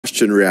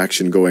combustion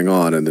reaction going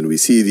on, and then we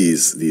see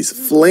these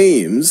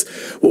flames,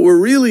 what we're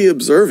really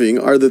observing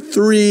are the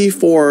three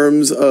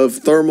forms of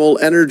thermal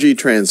energy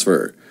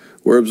transfer.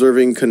 We're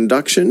observing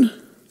conduction,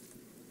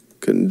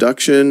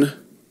 convection,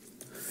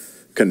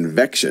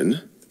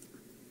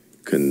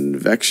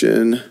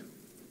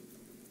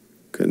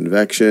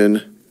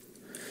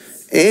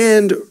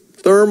 and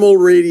thermal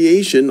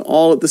radiation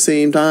all at the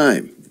same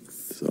time.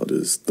 So it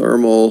is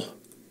thermal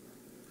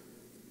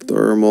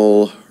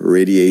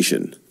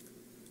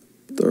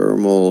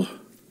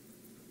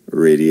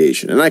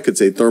radiation. And I could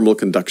say thermal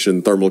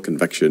conduction, thermal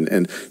convection,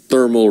 and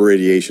thermal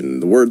radiation.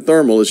 The word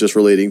thermal is just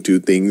relating to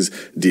things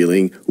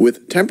dealing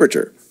with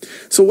temperature.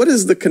 So what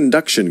is the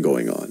conduction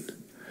going on?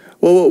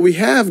 Well, what we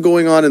have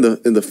going on in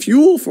the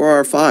fuel for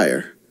our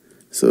fire,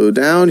 so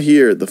down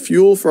here, the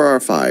fuel for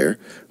our fire,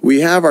 we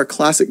have our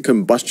classic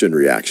combustion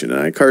reaction. And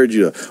I encourage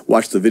you to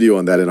watch the video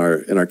on that in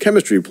our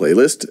chemistry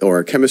playlist or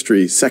our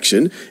chemistry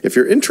section if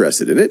you're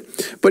interested in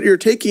it. But you're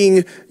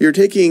taking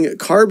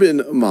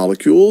carbon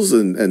molecules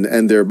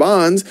and their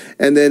bonds,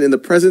 and then in the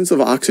presence of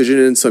oxygen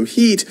and some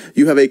heat,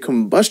 you have a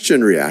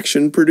combustion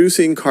reaction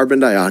producing carbon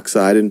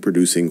dioxide and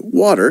producing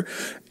water,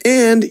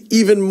 and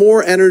even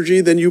more energy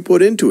than you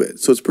put into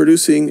it. So it's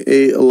producing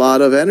a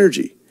lot of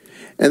energy.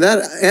 And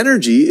that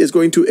energy is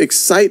going to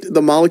excite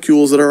the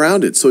molecules that are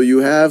around it. So you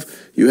have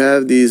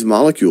these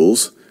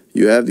molecules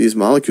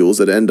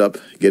that end up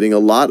getting a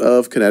lot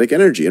of kinetic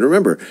energy. And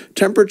remember,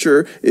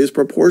 temperature is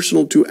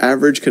proportional to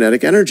average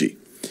kinetic energy.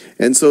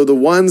 And so the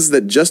ones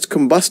that just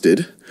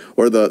combusted,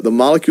 or the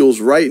molecules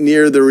right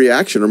near the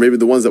reaction, or maybe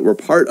the ones that were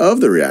part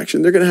of the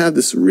reaction, they're going to have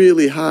this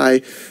really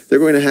high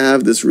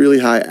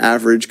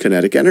average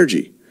kinetic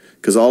energy,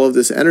 because all of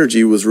this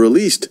energy was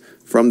released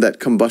from that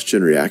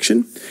combustion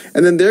reaction.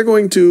 And then they're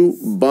going to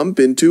bump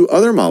into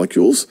other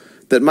molecules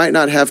that might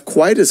not have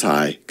quite as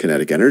high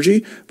kinetic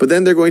energy, but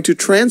then they're going to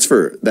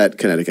transfer that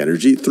kinetic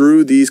energy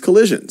through these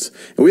collisions.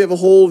 And we have a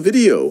whole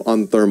video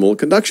on thermal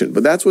conduction,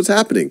 but that's what's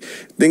happening.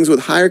 Things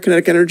with higher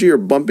kinetic energy are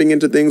bumping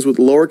into things with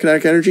lower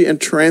kinetic energy and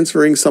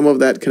transferring some of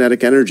that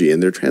kinetic energy,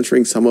 and they're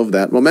transferring some of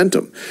that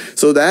momentum.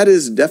 So that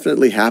is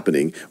definitely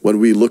happening when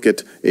we look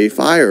at a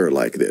fire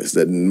like this,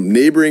 that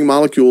neighboring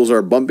molecules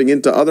are bumping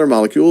into other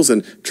molecules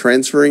and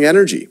transferring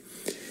energy.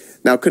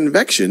 Now,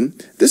 convection,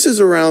 this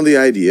is around the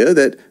idea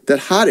that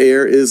hot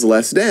air is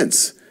less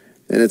dense.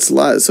 And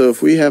so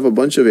if we have a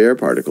bunch of air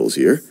particles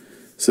here,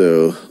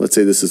 so let's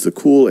say this is the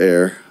cool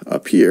air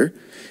up here,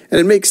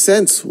 and it makes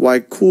sense why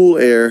cool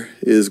air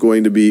is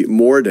going to be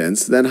more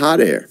dense than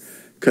hot air.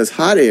 Because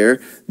hot air,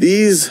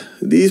 these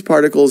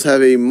particles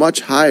have a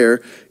much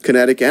higher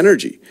kinetic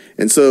energy.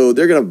 And so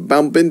they're going to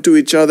bump into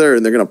each other,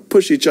 and they're going to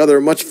push each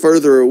other much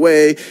further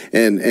away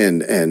and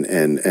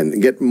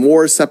get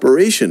more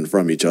separation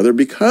from each other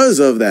because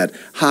of that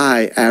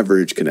high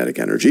average kinetic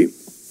energy.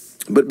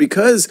 But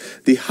because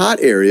the hot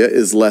area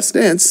is less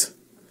dense,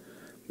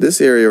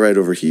 this area right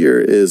over here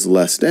is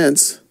less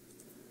dense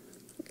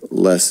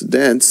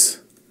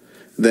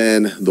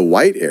than the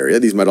white area.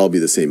 These might all be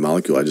the same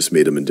molecule. I just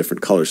made them in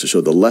different colors to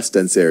show the less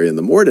dense area and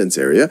the more dense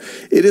area.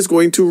 It is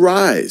going to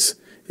rise.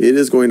 It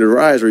is going to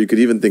rise, or you could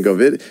even think of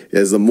it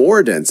as the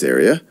more dense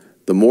area.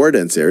 The more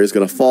dense area is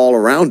going to fall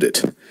around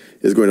it.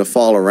 Is going to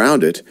fall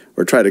around it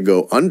or try to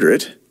go under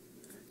it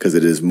because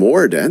it is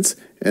more dense,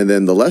 and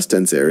then the less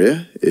dense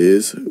area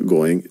is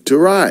going to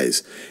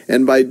rise.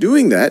 And by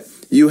doing that,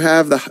 you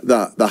have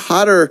the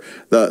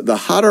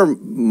hotter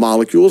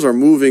molecules are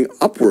moving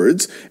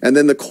upwards, and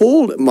then the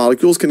cold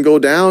molecules can go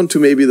down to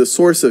maybe the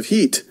source of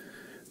heat,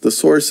 the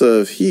source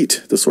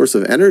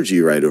of energy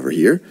right over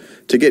here,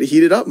 to get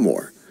heated up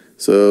more.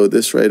 So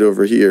this right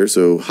over here,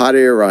 so hot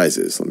air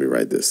rises. Let me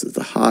write this.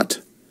 The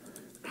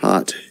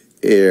hot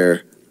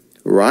air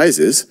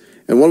rises.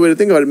 And one way to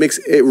think about it makes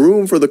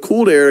room for the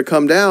cooled air to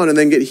come down and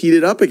then get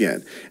heated up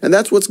again. And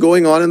that's what's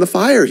going on in the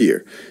fire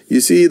here.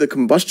 You see the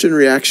combustion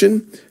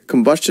reaction.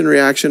 Combustion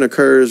reaction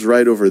occurs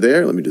right over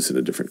there. Let me do this in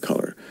a different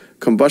color.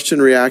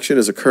 Combustion reaction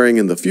is occurring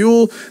in the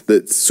fuel.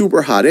 The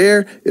super hot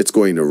air, it's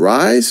going to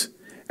rise.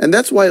 And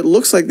that's why it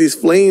looks like these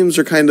flames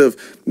are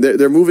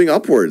they're moving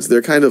upwards.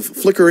 They're kind of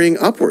flickering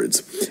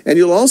upwards. And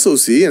you'll also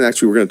see, and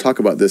actually we're going to talk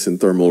about this in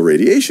thermal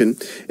radiation,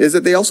 is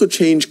that they also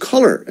change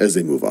color as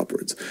they move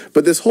upwards.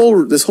 But this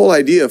whole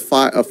idea of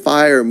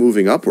fire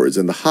moving upwards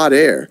and the hot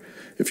air,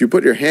 if you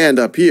put your hand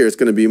up here, it's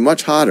going to be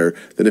much hotter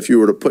than if you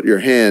were to put your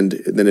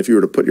hand,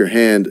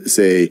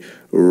 say,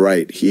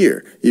 right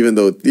here. Even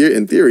though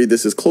in theory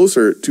this is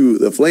closer to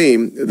the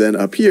flame than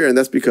up here, and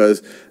that's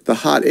because the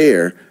hot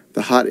air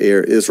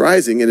is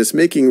rising, and it's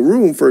making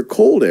room for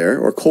cold air,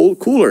 or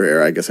cooler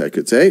air, I guess I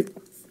could say,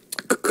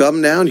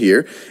 come down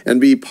here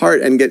and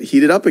get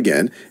heated up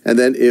again, and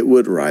then it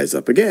would rise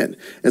up again.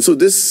 And so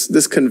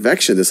this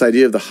convection, this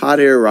idea of the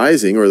hot air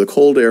rising or the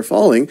cold air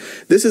falling,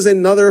 this is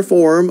another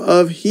form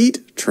of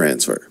heat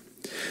transfer.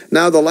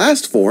 Now, the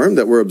last form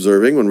that we're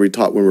observing when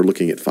we're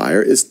looking at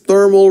fire is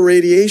thermal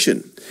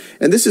radiation.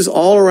 And this is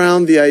all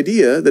around the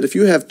idea that if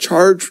you have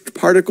charged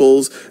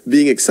particles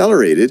being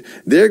accelerated,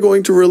 they're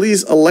going to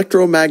release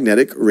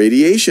electromagnetic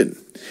radiation.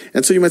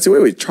 And so you might say,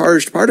 wait,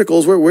 charged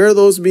particles, where are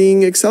those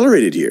being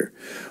accelerated here?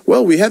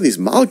 Well, we have these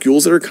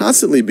molecules that are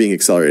constantly being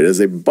accelerated as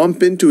they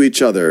bump into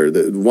each other.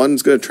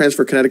 One's going to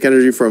transfer kinetic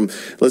energy from,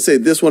 let's say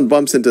this one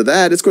bumps into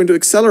that, it's going to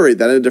accelerate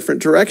that in a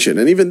different direction.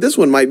 And even this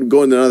one might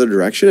go in another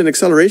direction, and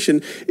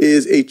acceleration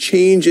is a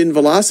change in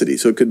velocity.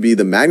 So it could be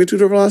the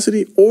magnitude of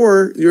velocity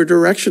or your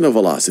direction of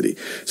velocity.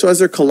 So as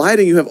they're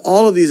colliding, you have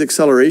all of these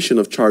acceleration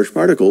of charged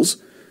particles.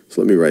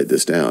 So let me write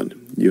this down.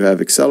 You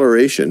have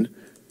acceleration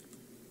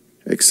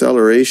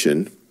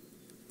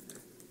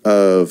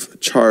of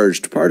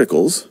charged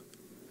particles,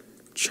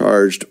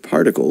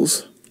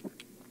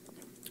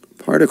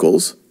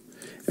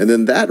 and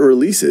then that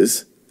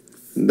releases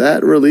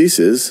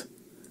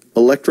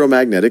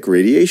electromagnetic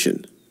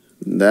radiation.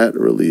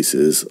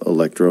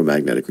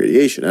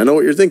 I know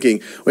what you're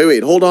thinking.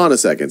 Wait, hold on a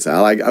second,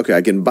 Sal. Okay,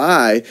 I can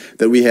buy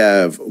that we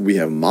have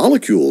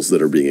molecules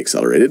that are being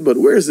accelerated, but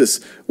where are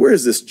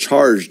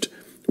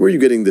you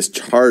getting this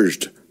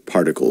charged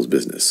particles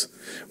business?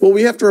 Well,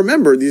 we have to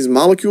remember these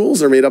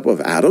molecules are made up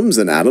of atoms,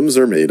 and atoms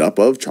are made up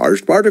of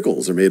charged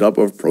particles. They're made up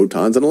of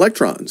protons and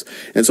electrons.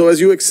 And so as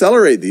you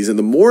accelerate these, and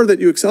the more that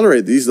you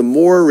accelerate these, the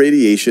more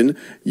radiation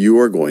you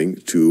are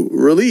going to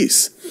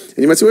release. And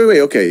you might say,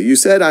 wait, okay, you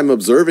said I'm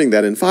observing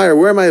that in fire.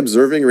 Where am I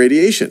observing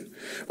radiation?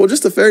 Well,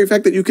 just the very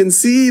fact that you can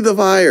see the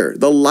fire,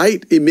 the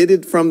light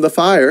emitted from the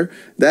fire,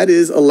 that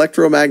is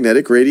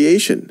electromagnetic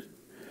radiation.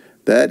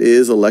 That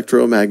is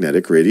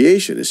electromagnetic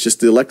radiation. It's just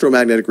the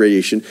electromagnetic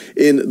radiation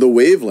in the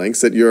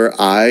wavelengths that your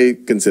eye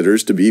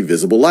considers to be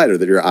visible light, or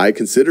that your eye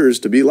considers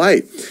to be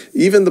light.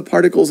 Even the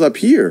particles up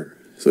here,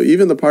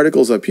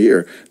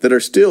 that are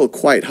still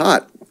quite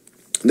hot,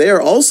 they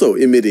are also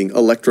emitting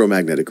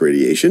electromagnetic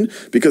radiation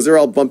because they're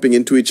all bumping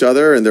into each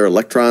other, and their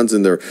electrons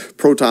and their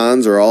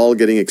protons are all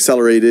getting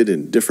accelerated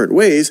in different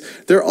ways.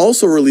 They're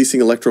also releasing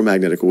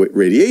electromagnetic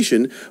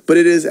radiation, but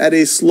it is at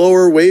a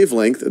slower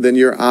wavelength than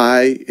your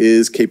eye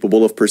is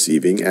capable of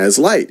perceiving as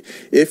light.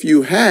 If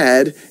you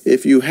had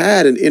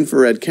an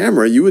infrared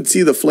camera, you would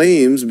see the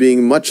flames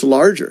being much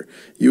larger.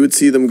 You would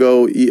see them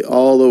go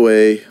all the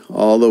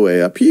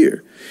way up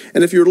here.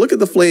 And if you were to look at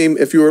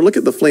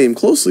the flame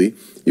closely,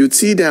 you would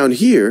see down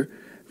here,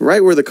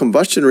 right where the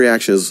combustion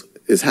reaction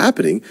is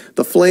happening,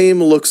 the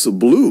flame looks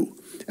blue.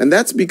 And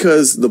that's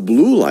because the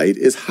blue light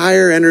is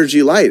higher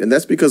energy light. And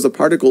that's because the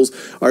particles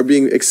are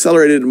being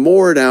accelerated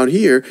more down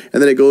here.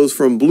 And then it goes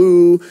from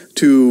blue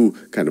to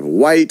kind of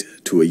white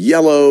to a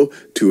yellow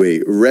to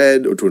a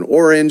red, or to an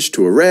orange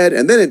to a red.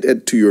 And then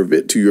to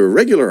your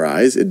regular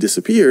eyes, it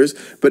disappears.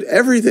 But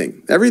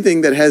everything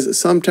that has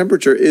some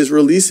temperature is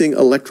releasing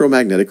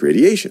electromagnetic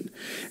radiation.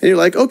 And you're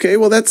like, okay,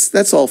 well,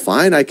 that's all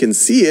fine. I can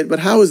see it. But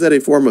how is that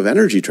a form of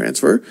energy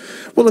transfer?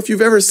 Well, if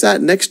you've ever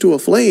sat next to a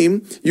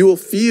flame, you will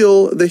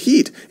feel the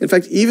heat. In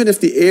fact, even if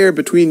the air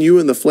between you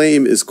and the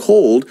flame is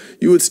cold,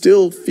 you would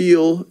still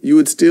feel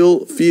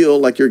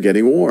like you're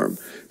getting warm.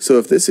 So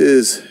if this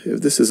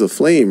is a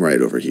flame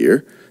right over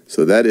here,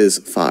 so that is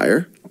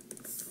fire.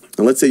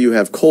 And let's say you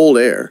have cold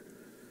air.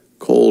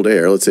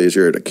 Let's say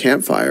you're at a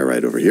campfire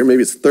right over here.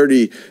 Maybe it's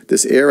 30.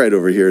 This air right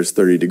over here is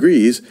 30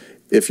 degrees.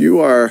 If you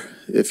are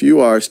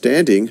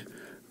standing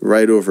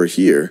right over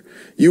here,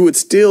 you would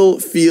still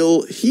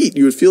feel heat.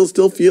 You would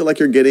still feel like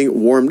you're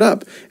getting warmed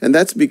up. And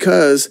that's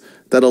because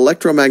that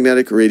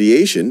electromagnetic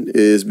radiation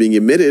is being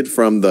emitted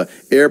from the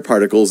air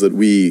particles that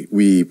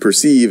we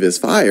perceive as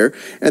fire,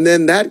 and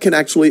then that can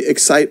actually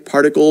excite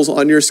particles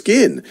on your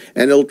skin,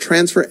 and it'll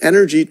transfer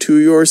energy to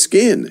your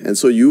skin, and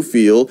so you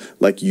feel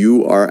like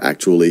you are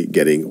actually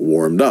getting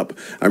warmed up.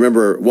 I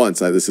remember once,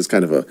 this is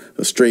kind of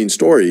a strange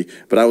story,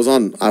 but I was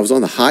on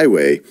the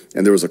highway,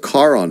 and there was a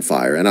car on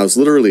fire, and I was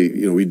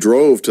literally, we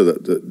drove to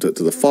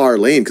the far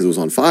lane because it was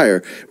on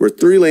fire. We're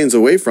 3 lanes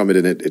away from it,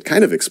 and it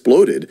kind of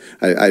exploded.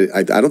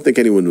 I don't think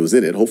anyone was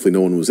in it. Hopefully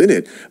no one was in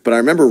it. But I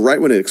remember right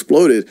when it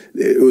exploded,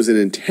 it was an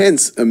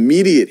intense,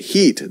 immediate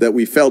heat that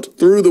we felt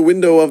through the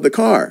window of the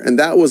car. And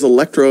that was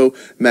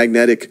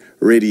electromagnetic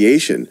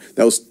radiation.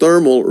 That was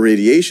thermal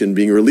radiation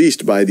being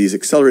released by these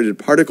accelerated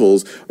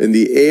particles in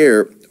the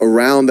air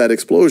around that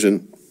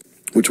explosion,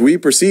 which we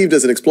perceived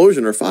as an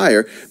explosion or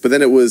fire, but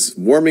then it was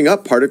warming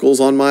up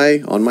particles on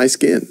my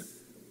skin.